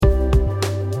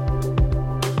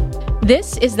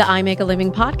This is the I Make a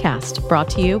Living podcast, brought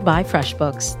to you by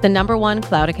FreshBooks, the #1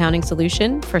 cloud accounting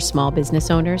solution for small business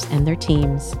owners and their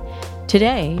teams.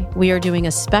 Today, we are doing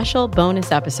a special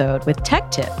bonus episode with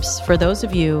tech tips for those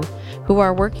of you who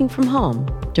are working from home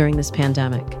during this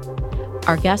pandemic.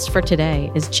 Our guest for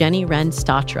today is Jenny Wren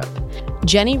Stotrup.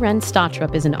 Jenny Wren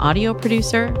Stotrup is an audio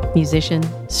producer, musician,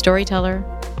 storyteller,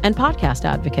 and podcast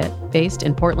advocate based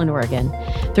in Portland, Oregon.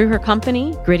 Through her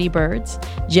company, Gritty Birds,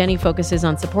 Jenny focuses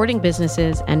on supporting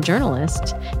businesses and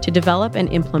journalists to develop and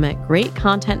implement great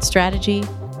content strategy,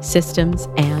 systems,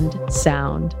 and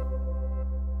sound.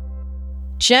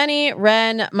 Jenny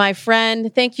Wren, my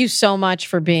friend, thank you so much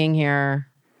for being here.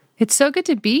 It's so good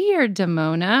to be here,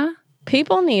 Damona.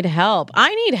 People need help.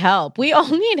 I need help. We all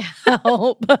need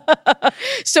help.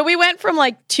 So we went from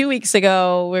 2 weeks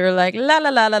ago, we were like, la, la,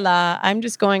 la, la, la. I'm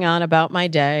just going on about my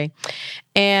day.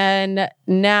 And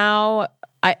now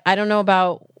I don't know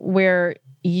about where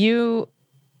you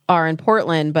are in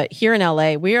Portland, but here in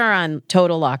LA, we are on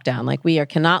total lockdown. We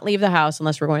cannot leave the house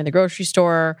unless we're going to the grocery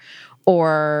store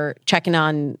or checking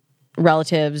on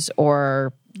relatives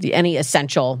or any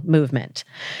essential movement.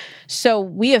 So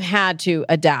we have had to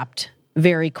adapt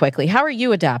very quickly. How are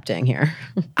you adapting here?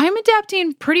 I'm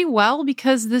adapting pretty well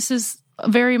because this is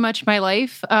very much my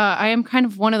life. I am kind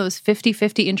of one of those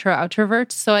 50-50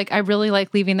 intro-outroverts. So I really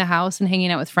like leaving the house and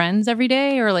hanging out with friends every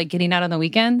day, or getting out on the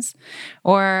weekends,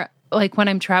 or when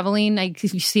I'm traveling,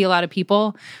 you see a lot of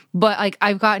people, but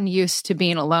I've gotten used to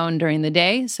being alone during the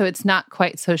day, so it's not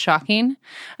quite so shocking.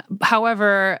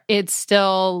 However, it's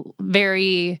still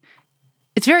very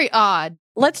odd.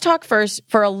 Let's talk first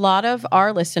for a lot of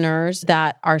our listeners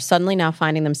that are suddenly now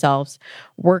finding themselves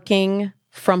working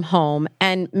from home,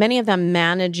 and many of them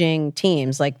managing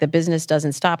teams. The business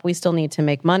doesn't stop. We still need to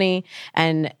make money,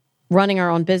 and running our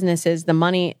own businesses, the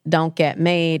money don't get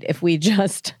made if we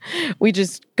just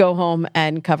go home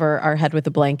and cover our head with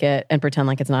a blanket and pretend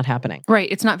like it's not happening. Right.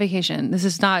 It's not vacation. This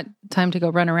is not time to go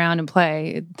run around and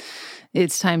play.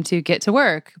 It's time to get to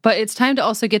work, but it's time to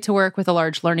also get to work with a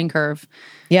large learning curve.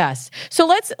 Yes. So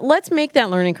let's make that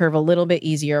learning curve a little bit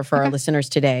easier for our listeners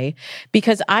today,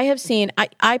 because I have seen,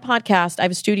 I podcast, I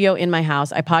have a studio in my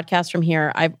house. I podcast from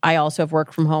here. I also have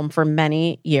worked from home for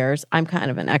many years. I'm kind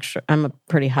of I'm a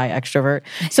pretty high extrovert.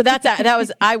 So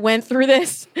I went through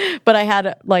this, but I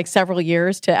had several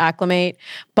years to acclimate.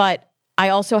 But I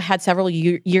also had several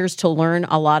years to learn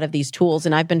a lot of these tools.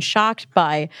 And I've been shocked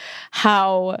by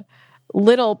how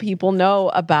little people know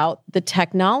about the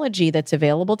technology that's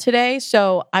available today.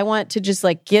 So I want to just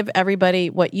give everybody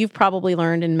what you've probably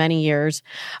learned in many years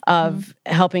of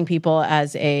helping people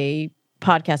as a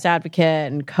podcast advocate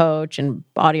and coach and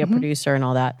audio producer and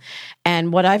all that.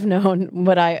 And what I've known,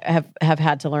 what I have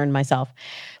had to learn myself.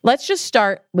 Let's just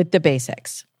start with the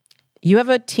basics. You have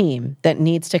a team that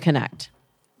needs to connect.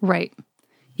 Right.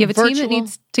 You have a team that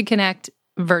needs to connect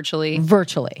virtually.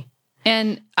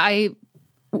 And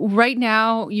right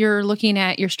now, you're looking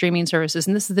at your streaming services,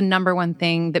 and this is the #1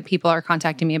 thing that people are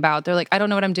contacting me about. They're like, I don't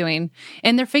know what I'm doing.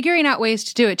 And they're figuring out ways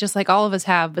to do it, just like all of us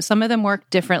have, but some of them work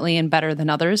differently and better than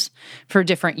others for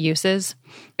different uses.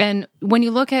 And when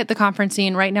you look at the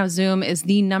conferencing, right now, Zoom is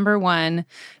the #1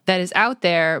 that is out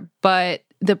there, but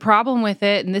the problem with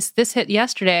it, and this hit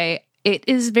yesterday, it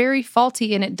is very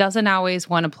faulty and it doesn't always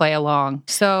want to play along.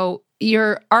 So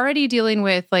you're already dealing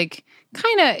with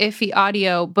kind of iffy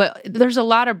audio, but there's a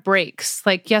lot of breaks.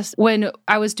 Yes, when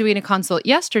I was doing a consult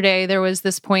yesterday, there was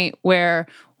this point where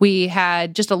we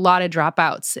had just a lot of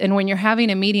dropouts. And when you're having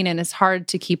a meeting and it's hard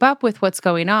to keep up with what's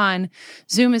going on,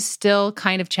 Zoom is still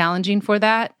kind of challenging for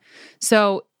that.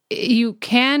 So you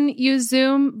can use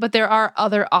Zoom, but there are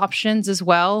other options as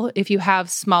well if you have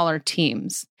smaller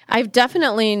teams. I've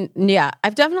definitely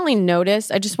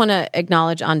noticed. I just want to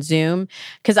acknowledge on Zoom,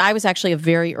 because I was actually a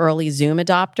very early Zoom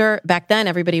adopter. Back then,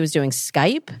 everybody was doing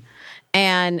Skype.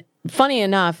 And funny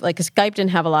enough, Skype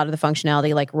didn't have a lot of the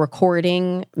functionality,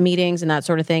 recording meetings and that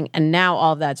sort of thing. And now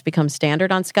all of that's become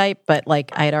standard on Skype. But I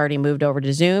had already moved over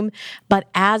to Zoom. But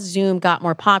as Zoom got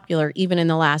more popular, even in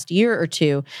the last year or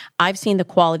two, I've seen the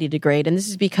quality degrade. And this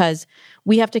is because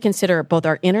we have to consider both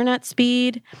our internet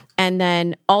speed and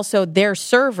then also their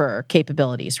server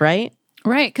capabilities, right?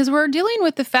 Right, because we're dealing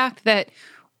with the fact that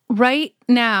right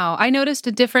now, I noticed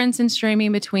a difference in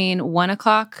streaming between 1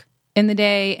 o'clock in the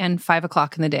day and 5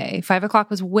 o'clock in the day. 5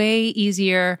 o'clock was way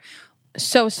easier.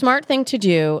 So smart thing to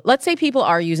do. Let's say people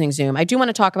are using Zoom. I do want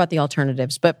to talk about the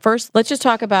alternatives, but first let's just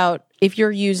talk about if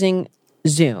you're using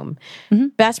Zoom.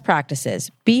 Best practices,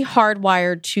 be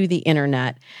hardwired to the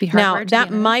internet. Now,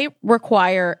 that might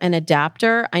require an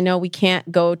adapter. I know we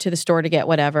can't go to the store to get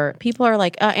whatever. People are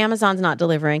like, Amazon's not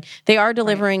delivering. They are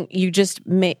delivering. Right. You just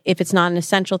may, if it's not an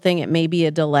essential thing, it may be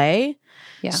a delay.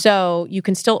 Yeah. So you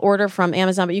can still order from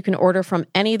Amazon, but you can order from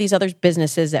any of these other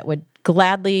businesses that would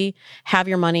gladly have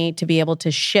your money to be able to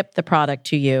ship the product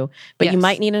to you. But you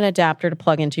might need an adapter to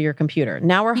plug into your computer.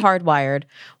 Now we're hardwired.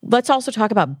 Let's also talk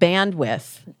about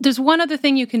bandwidth. There's one other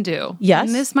thing you can do. Yes.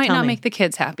 And this might not make the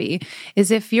kids happy,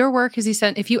 is if your work is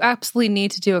if you absolutely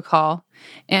need to do a call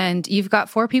and you've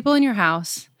got 4 people in your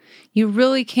house, you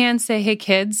really can say, hey,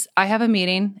 kids, I have a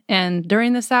meeting, and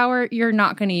during this hour, you're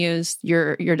not going to use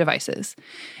your devices,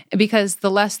 because the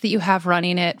less that you have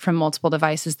running it from multiple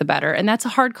devices, the better. And that's a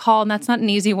hard call, and that's not an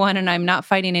easy one, and I'm not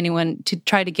fighting anyone to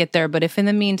try to get there. But if in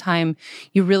the meantime,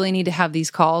 you really need to have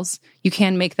these calls, you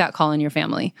can make that call in your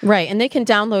family. Right, and they can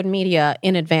download media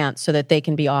in advance so that they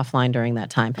can be offline during that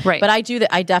time. Right. But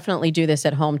I definitely do this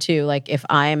at home, too. Like if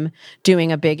I'm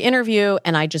doing a big interview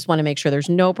and I just want to make sure there's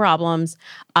no problems,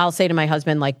 I'll say to my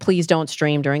husband, like, please don't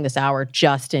stream during this hour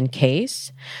just in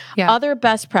case. Yeah. Other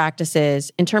best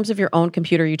practices in terms of your own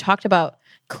computer, you talked about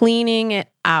cleaning it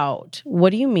out.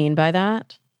 What do you mean by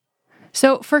that?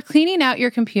 So for cleaning out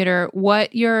your computer,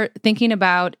 what you're thinking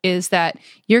about is that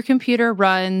your computer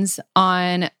runs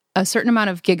on a certain amount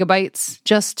of gigabytes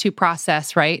just to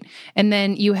process, right? And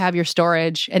then you have your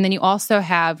storage, and then you also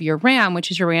have your RAM, which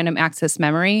is your random access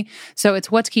memory. So it's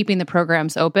what's keeping the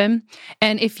programs open.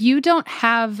 And if you don't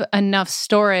have enough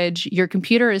storage, your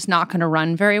computer is not going to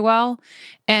run very well.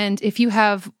 And if you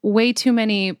have way too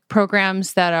many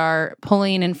programs that are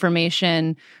pulling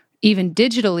information even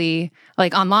digitally,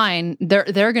 like online,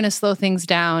 they're going to slow things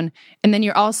down. And then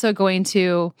you're also going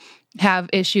to have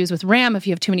issues with RAM if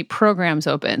you have too many programs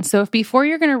open. So if before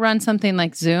you're going to run something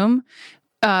like Zoom,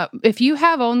 if you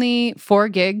have only 4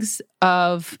 gigs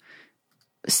of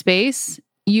space,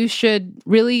 you should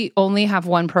really only have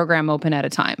one program open at a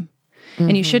time. Mm-hmm.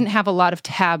 And you shouldn't have a lot of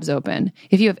tabs open.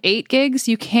 If you have 8 gigs,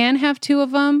 you can have 2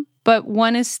 of them, but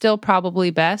one is still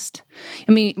probably best.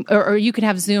 I mean, or you can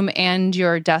have Zoom and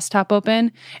your desktop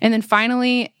open. And then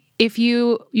finally, if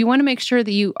you want to make sure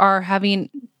that you are having,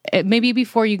 maybe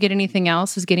before you get anything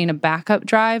else, is getting a backup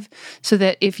drive, so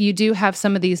that if you do have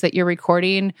some of these that you're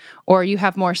recording, or you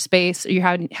have more space, or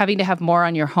you're having to have more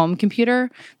on your home computer,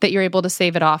 that you're able to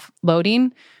save it off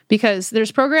loading. Because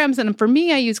there's programs, and for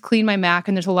me, I use Clean My Mac,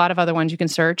 and there's a lot of other ones you can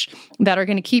search that are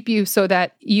going to keep you so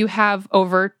that you have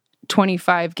over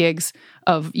 25 gigs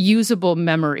of usable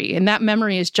memory. And that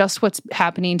memory is just what's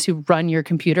happening to run your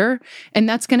computer. And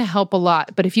that's going to help a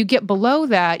lot. But if you get below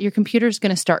that, your computer's going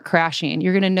to start crashing.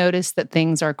 You're going to notice that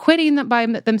things are quitting by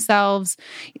themselves.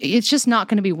 It's just not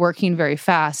going to be working very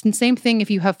fast. And same thing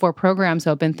if you have 4 programs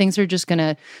open, things are just going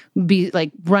to be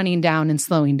like running down and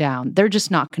slowing down. They're just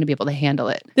not going to be able to handle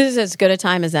it. This is as good a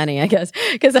time as any, I guess,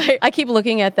 because I keep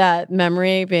looking at that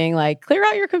memory being like, clear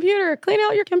out your computer, clean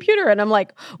out your computer. And I'm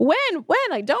like, when?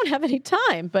 I don't have any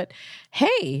time. But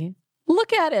hey,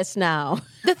 look at us now.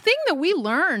 The thing that we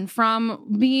learn from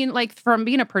being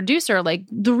a producer, like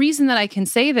the reason that I can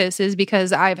say this is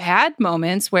because I've had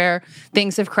moments where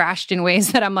things have crashed in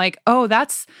ways that I'm like, oh,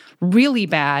 that's really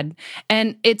bad.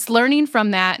 And it's learning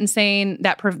from that and saying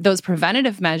that those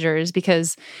preventative measures,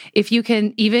 because if you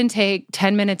can even take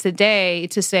 10 minutes a day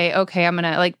to say, okay, I'm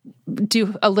going to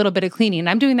do a little bit of cleaning.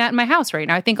 I'm doing that in my house right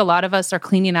now. I think a lot of us are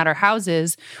cleaning out our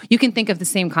houses. You can think of the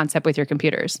same concept with your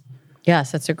computers.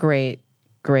 Yes, that's a great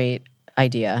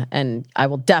idea. And I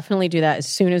will definitely do that as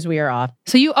soon as we are off.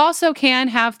 So you also can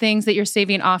have things that you're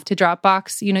saving off to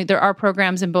Dropbox. You know, there are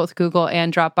programs in both Google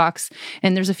and Dropbox,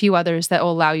 and there's a few others that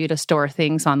will allow you to store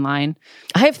things online.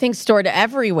 I have things stored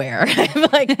everywhere. I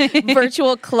have like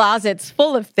virtual closets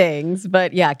full of things.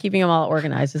 But yeah, keeping them all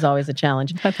organized is always a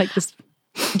challenge. I like this.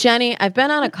 Jenny, I've been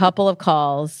on a couple of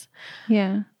calls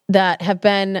that have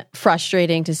been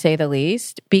frustrating, to say the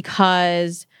least,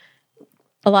 because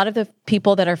a lot of the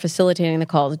people that are facilitating the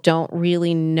calls don't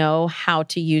really know how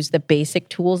to use the basic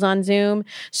tools on Zoom.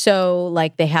 So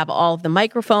like they have all of the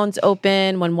microphones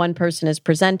open when one person is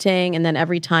presenting, and then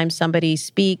every time somebody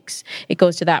speaks, it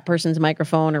goes to that person's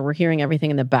microphone, or we're hearing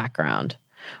everything in the background.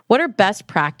 What are best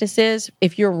practices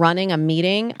if you're running a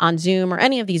meeting on Zoom or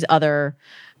any of these other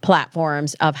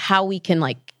platforms of how we can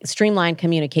streamline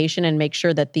communication and make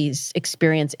sure that these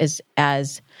experience is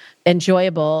as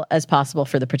enjoyable as possible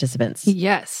for the participants?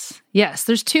 Yes.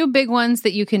 There's 2 big ones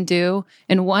that you can do.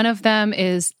 And one of them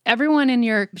is everyone in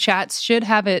your chats should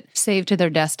have it saved to their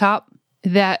desktop.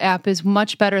 that app is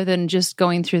much better than just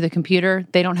going through the computer.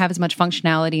 They don't have as much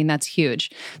functionality, and that's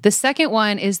huge. The second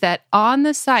one is that on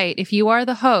the site, if you are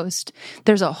the host,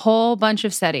 there's a whole bunch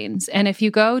of settings. And if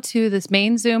you go to this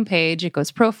main Zoom page, it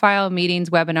goes profile, meetings,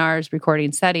 webinars,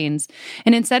 recording settings.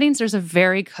 And in settings, there's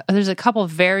a couple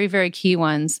very, very key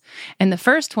ones. And the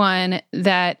first one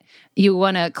that you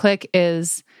want to click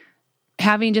is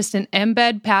having just an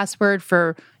embed password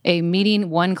for a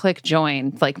meeting, one-click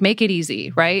join. Like, make it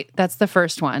easy, right? That's the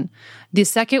first one. The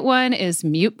second one is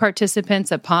mute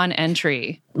participants upon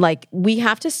entry. Like, we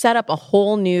have to set up a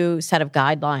whole new set of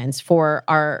guidelines for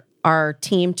our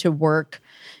team to work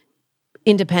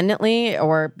independently,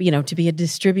 or, to be a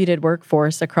distributed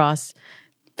workforce across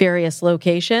various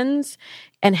locations,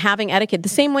 and having etiquette the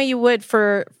same way you would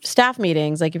for staff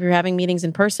meetings. Like, if you're having meetings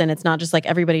in person, it's not just like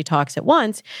everybody talks at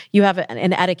once. You have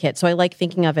an etiquette. So I like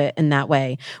thinking of it in that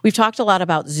way. We've talked a lot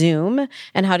about Zoom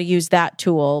and how to use that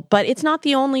tool, but it's not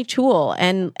the only tool.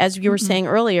 And as you were saying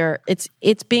earlier, it's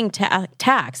being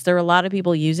taxed. There are a lot of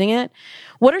people using it.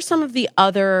 What are some of the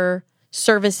other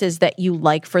services that you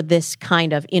like for this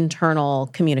kind of internal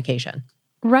communication?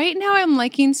 Right now, I'm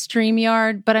liking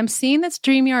StreamYard, but I'm seeing that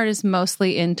StreamYard is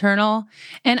mostly internal.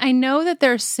 And I know that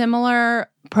there are similar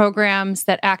programs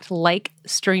that act like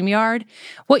StreamYard.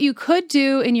 What you could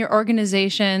do in your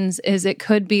organizations is it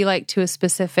could be like to a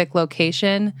specific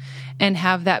location and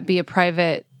have that be a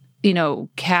private,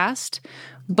 cast.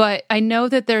 But I know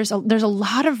that there's a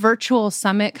lot of virtual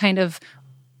summit kind of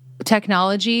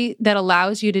technology that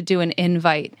allows you to do an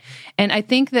invite. And I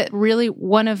think that really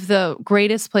one of the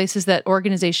greatest places that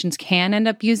organizations can end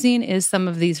up using is some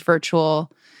of these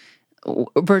virtual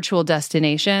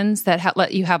destinations that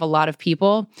let you have a lot of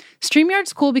people.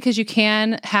 StreamYard's cool because you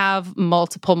can have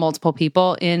multiple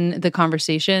people in the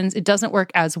conversations. It doesn't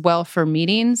work as well for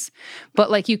meetings,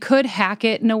 but like you could hack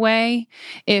it in a way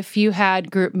if you had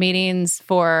group meetings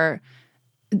for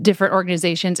different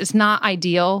organizations. It's not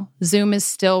ideal. Zoom is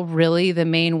still really the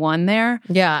main one there.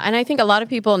 Yeah. And I think a lot of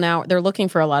people now, they're looking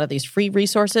for a lot of these free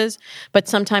resources, but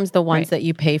sometimes the ones that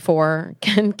you pay for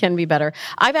can be better.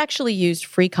 I've actually used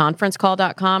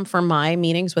freeconferencecall.com for my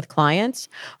meetings with clients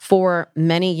for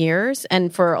many years.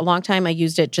 And for a long time, I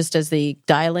used it just as the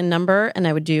dial-in number, and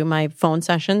I would do my phone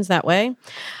sessions that way.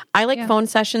 I like phone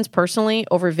sessions personally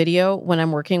over video when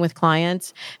I'm working with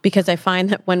clients, because I find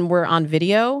that when we're on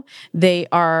video,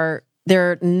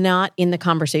 they're not in the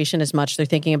conversation as much. They're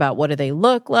thinking about what do they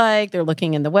look like. They're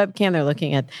looking in the webcam.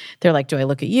 They're like, do I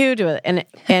look at you?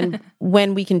 And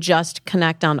when we can just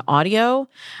connect on audio,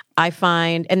 I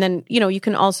find, and then, you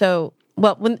can also,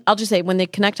 I'll just say when they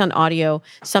connect on audio,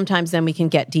 sometimes then we can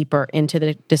get deeper into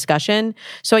the discussion.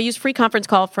 So I use Free Conference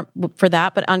Call for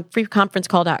that, but on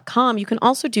freeconferencecall.com, you can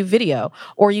also do video,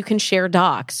 or you can share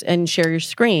docs and share your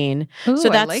screen. Ooh,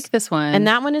 so I like this one. And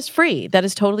that one is free. That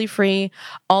is totally free.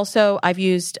 Also, I've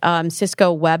used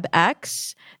Cisco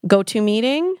WebEx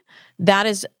GoToMeeting. That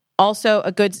is also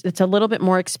it's a little bit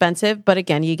more expensive, but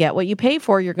again, you get what you pay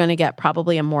for. You're going to get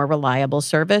probably a more reliable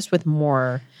service with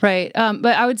more. Right.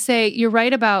 But I would say you're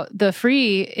right about the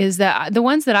free, is that the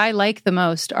ones that I like the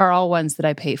most are all ones that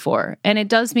I pay for. And it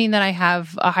does mean that I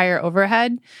have a higher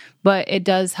overhead, but it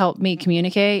does help me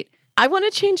communicate. I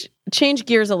want to change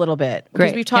gears a little bit,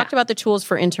 because we've talked about the tools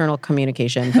for internal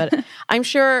communication, but I'm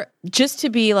sure, just to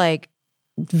be like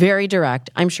very direct,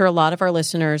 I'm sure a lot of our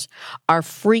listeners are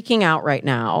freaking out right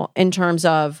now in terms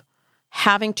of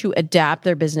having to adapt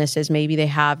their businesses. Maybe they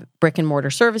have brick and mortar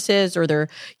services, or they're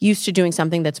used to doing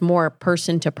something that's more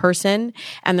person to person,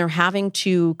 and they're having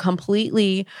to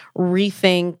completely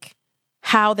rethink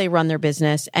how they run their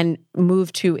business and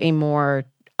move to a more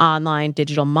online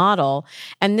digital model.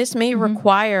 And this may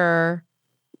require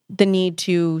the need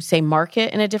to, say,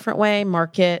 market in a different way,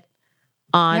 market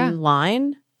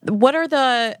online. What are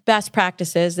the best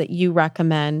practices that you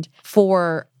recommend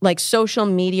for like social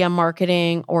media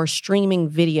marketing or streaming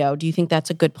video? Do you think that's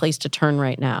a good place to turn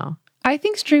right now? I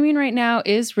think streaming right now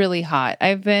is really hot.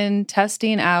 I've been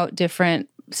testing out different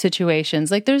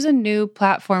situations. Like, there's a new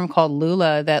platform called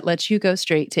Lula that lets you go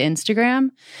straight to Instagram.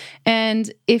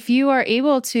 And if you are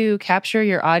able to capture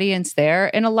your audience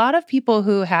there, and a lot of people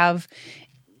who have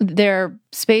their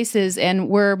spaces and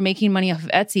were making money off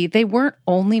of Etsy, they weren't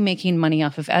only making money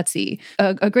off of Etsy.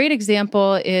 A great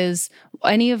example is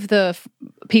any of the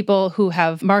people who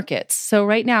have markets. So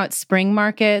right now it's spring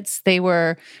markets. They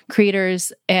were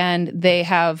creators, and they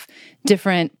have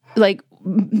different, like,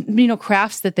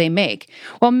 crafts that they make.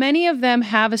 While many of them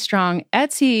have a strong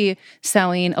Etsy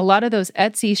selling, a lot of those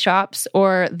Etsy shops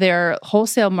or their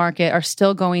wholesale market are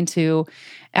still going to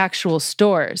actual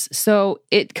stores. So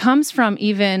it comes from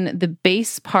even the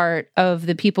base part of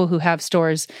the people who have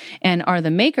stores and are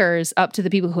the makers up to the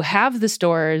people who have the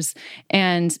stores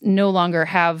and no longer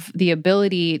have the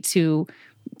ability to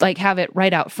like have it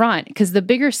right out front, because the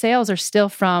bigger sales are still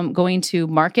from going to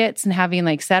markets and having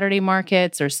like Saturday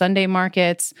markets or Sunday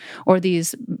markets or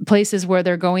these places where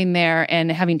they're going there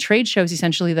and having trade shows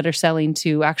essentially that are selling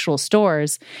to actual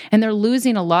stores. And they're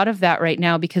losing a lot of that right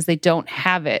now because they don't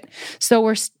have it. So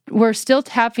we're still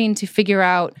having to figure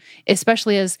out,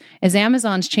 especially as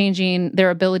Amazon's changing their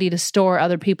ability to store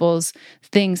other people's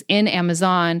things in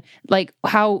Amazon, like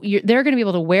how they're going to be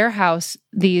able to warehouse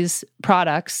these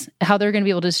products, how they're going to be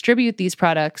able to distribute these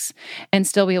products and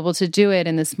still be able to do it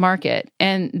in this market.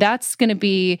 And that's going to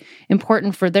be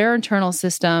important for their internal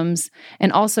systems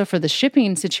and also for the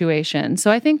shipping situation.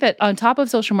 So I think that on top of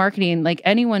social marketing, like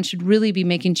anyone should really be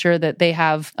making sure that they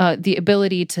have the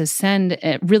ability to send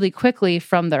it really quickly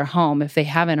from their home if they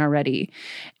haven't already.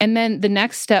 And then the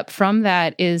next step from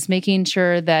that is making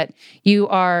sure that you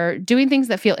are doing things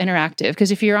that feel interactive.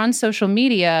 Because if you're on social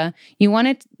media, you want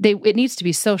it needs to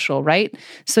be social, right?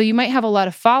 So you might have a lot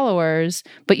of followers,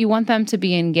 but you want them to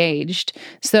be engaged.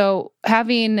 So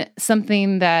having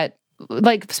something that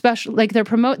like special, like the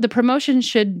promotion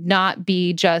should not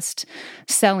be just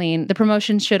selling. The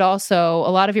promotion should also,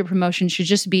 a lot of your promotion should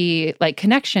just be like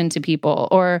connection to people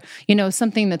or,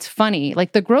 something that's funny.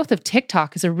 Like the growth of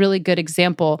TikTok is a really good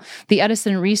example. The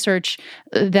Edison research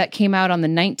that came out on the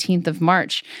 19th of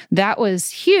March, that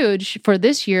was huge for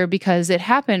this year because it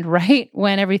happened right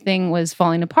when everything was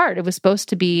falling apart. It was supposed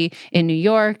to be in New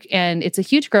York, and it's a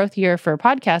huge growth year for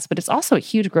podcasts, but it's also a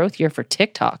huge growth year for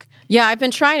TikTok. Yeah, I've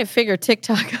been trying to figure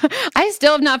TikTok. I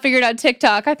still have not figured out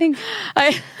TikTok. I think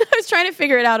I was trying to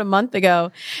figure it out a month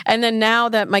ago. And then now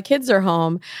that my kids are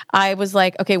home, I was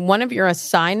like, okay, one of your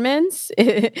assignments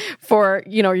for,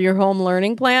 your home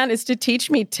learning plan is to teach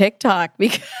me TikTok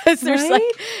because there's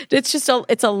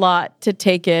it's a lot to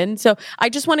take in. So I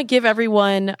just want to give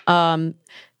everyone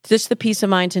just the peace of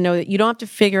mind to know that you don't have to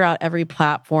figure out every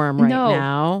platform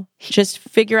now. Just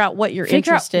figure out what you're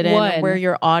interested in and where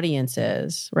your audience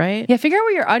is, right? Yeah, figure out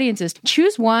where your audience is.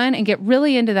 Choose one and get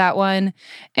really into that one.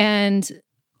 And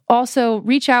also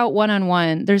reach out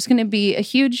one-on-one. There's going to be a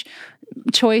huge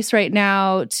choice right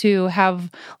now to have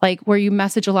like where you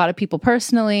message a lot of people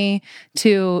personally,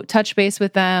 to touch base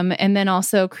with them, and then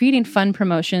also creating fun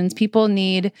promotions. People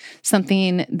need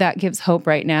something that gives hope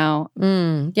right now.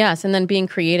 Yes, and then being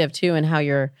creative too in how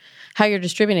you're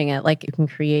distributing it. Like you can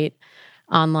create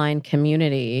online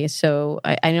community. So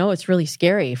I know it's really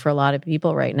scary for a lot of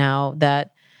people right now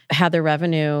that had their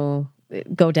revenue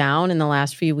go down in the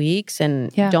last few weeks and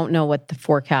don't know what the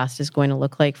forecast is going to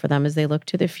look like for them as they look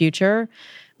to the future.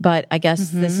 But I guess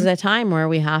this is a time where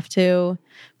we have to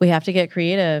get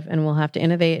creative and we'll have to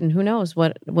innovate, and who knows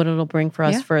what it'll bring for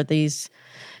us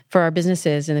for our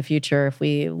businesses in the future if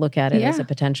we look at it as a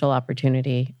potential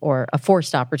opportunity or a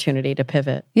forced opportunity to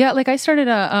pivot. Yeah, like I started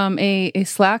a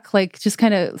Slack, like just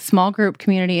kind of small group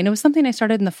community, and it was something I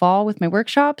started in the fall with my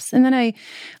workshops. And then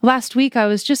last week I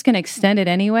was just going to extend it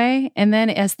anyway. And then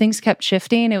as things kept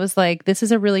shifting, it was like, this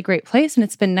is a really great place, and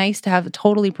it's been nice to have it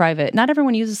totally private. Not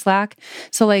everyone uses Slack.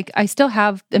 So like I'm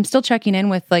still checking in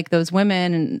with like those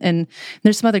women and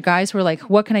there's some other guys who are like,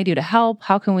 what can I do to help?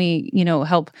 How can we,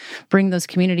 help bring those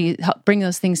communities, help bring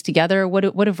those things together? What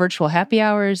do virtual happy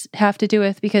hours have to do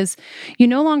with? Because you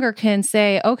no longer can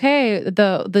say, okay,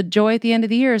 the joy at the end of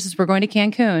the year is we're going to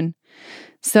Cancun.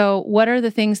 So what are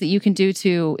the things that you can do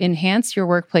to enhance your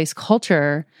workplace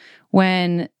culture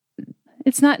when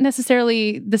it's not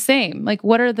necessarily the same? Like,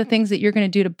 what are the things that you're going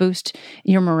to do to boost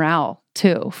your morale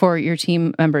too for your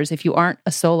team members if you aren't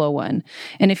a solo one?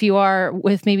 And if you are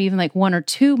with maybe even like one or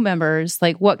two members,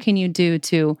 like what can you do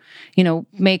to,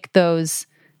 make those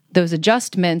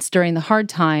adjustments during the hard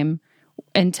time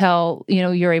until,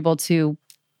 you're able to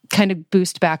kind of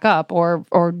boost back up or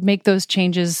make those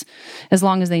changes as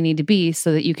long as they need to be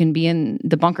so that you can be in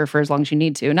the bunker for as long as you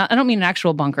need to. I don't mean an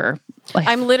actual bunker. Like,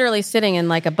 I'm literally sitting in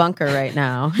like a bunker right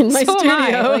now in my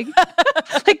studio.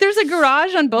 Like there's a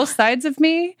garage on both sides of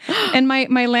me. And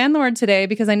my landlord today,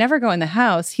 because I never go in the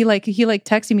house, he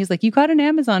texted me, he's like, you got an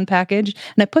Amazon package,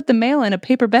 and I put the mail in a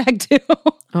paper bag too.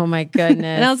 Oh my goodness.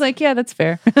 And I was like, yeah, that's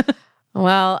fair.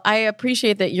 Well, I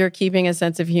appreciate that you're keeping a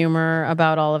sense of humor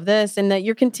about all of this and that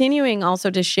you're continuing also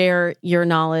to share your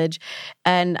knowledge.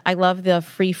 And I love the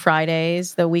free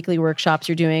Fridays, the weekly workshops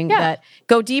you're doing that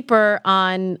go deeper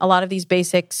on a lot of these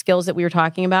basic skills that we were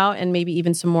talking about and maybe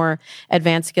even some more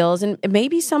advanced skills. And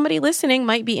maybe somebody listening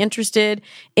might be interested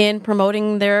in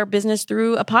promoting their business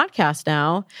through a podcast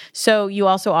now. So you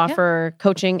also offer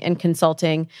coaching and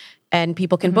consulting. And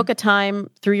people can book a time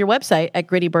through your website at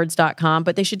grittybirds.com,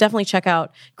 but they should definitely check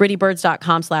out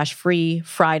grittybirds.com/free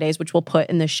Fridays, which we'll put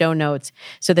in the show notes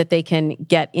so that they can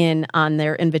get in on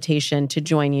their invitation to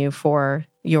join you for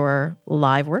your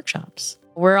live workshops.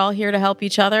 We're all here to help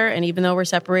each other. And even though we're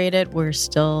separated, we're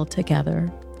still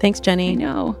together. Thanks, Jenny. I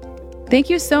know. Thank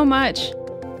you so much.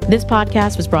 This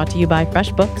podcast was brought to you by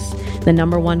FreshBooks, the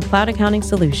 #1 cloud accounting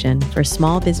solution for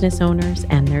small business owners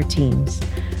and their teams.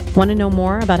 Want to know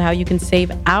more about how you can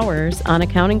save hours on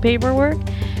accounting paperwork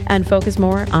and focus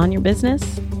more on your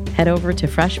business? Head over to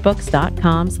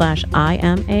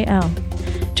freshbooks.com/IMAL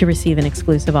to receive an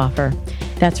exclusive offer.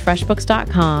 That's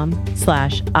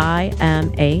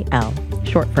freshbooks.com/IMAL,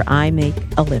 short for I Make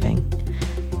a Living.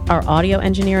 Our audio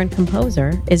engineer and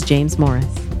composer is James Morris.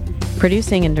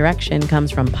 Producing and direction comes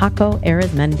from Paco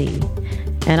Arizmendi.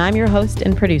 And I'm your host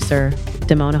and producer,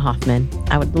 Damona Hoffman.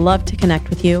 I would love to connect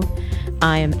with you.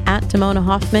 I am at Damona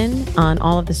Hoffman on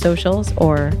all of the socials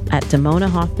or at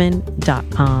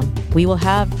damonahoffman.com. We will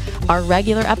have our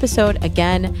regular episode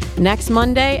again next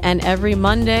Monday and every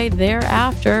Monday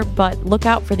thereafter, but look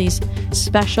out for these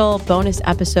special bonus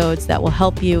episodes that will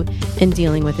help you in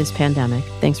dealing with this pandemic.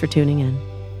 Thanks for tuning in.